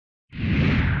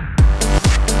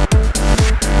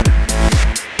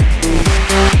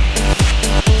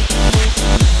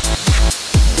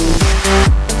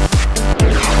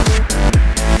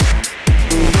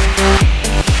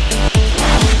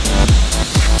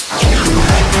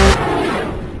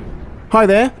Hi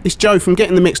there, it's Joe from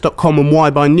GetintheMix.com and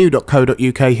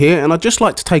whybuynew.co.uk here, and I'd just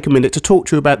like to take a minute to talk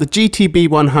to you about the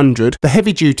GTB-100, the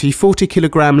heavy-duty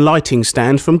 40kg lighting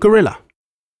stand from Gorilla.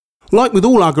 Like with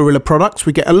all our Gorilla products,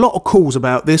 we get a lot of calls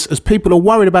about this as people are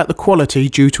worried about the quality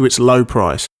due to its low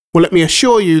price. Well, let me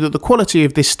assure you that the quality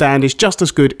of this stand is just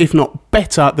as good, if not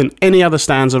better, than any other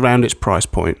stands around its price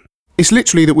point. It's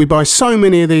literally that we buy so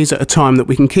many of these at a time that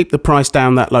we can keep the price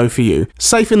down that low for you,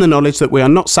 safe in the knowledge that we are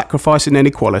not sacrificing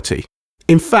any quality.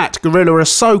 In fact, Gorilla are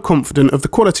so confident of the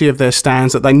quality of their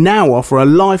stands that they now offer a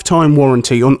lifetime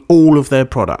warranty on all of their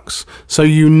products, so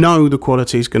you know the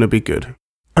quality is going to be good.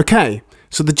 Okay,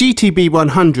 so the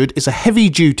GTB-100 is a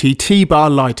heavy-duty T-bar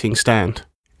lighting stand.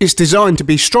 It's designed to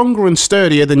be stronger and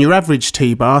sturdier than your average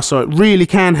T-bar, so it really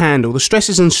can handle the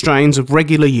stresses and strains of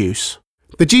regular use.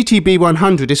 The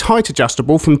GTB-100 is height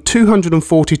adjustable from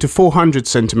 240 to 400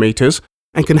 centimeters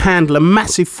and can handle a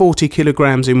massive 40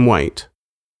 kilograms in weight.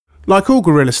 Like all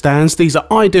Gorilla stands, these are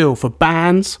ideal for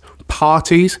bands,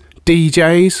 parties,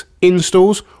 DJs,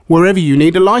 installs, wherever you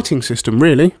need a lighting system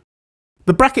really.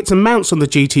 The brackets and mounts on the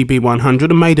GTB-100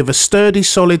 are made of a sturdy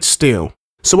solid steel,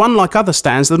 so unlike other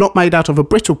stands they're not made out of a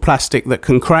brittle plastic that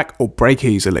can crack or break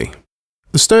easily.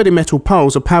 The sturdy metal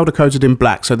poles are powder coated in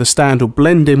black so the stand will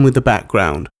blend in with the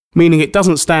background, meaning it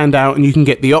doesn't stand out and you can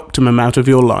get the optimum out of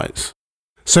your lights.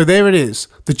 So there it is,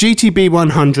 the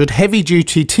GTB-100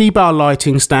 heavy-duty T-bar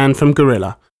lighting stand from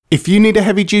Gorilla. If you need a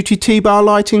heavy-duty T-bar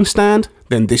lighting stand,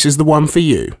 then this is the one for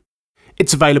you.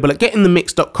 It's available at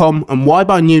GetintheMix.com and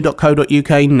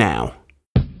whybuynew.co.uk now.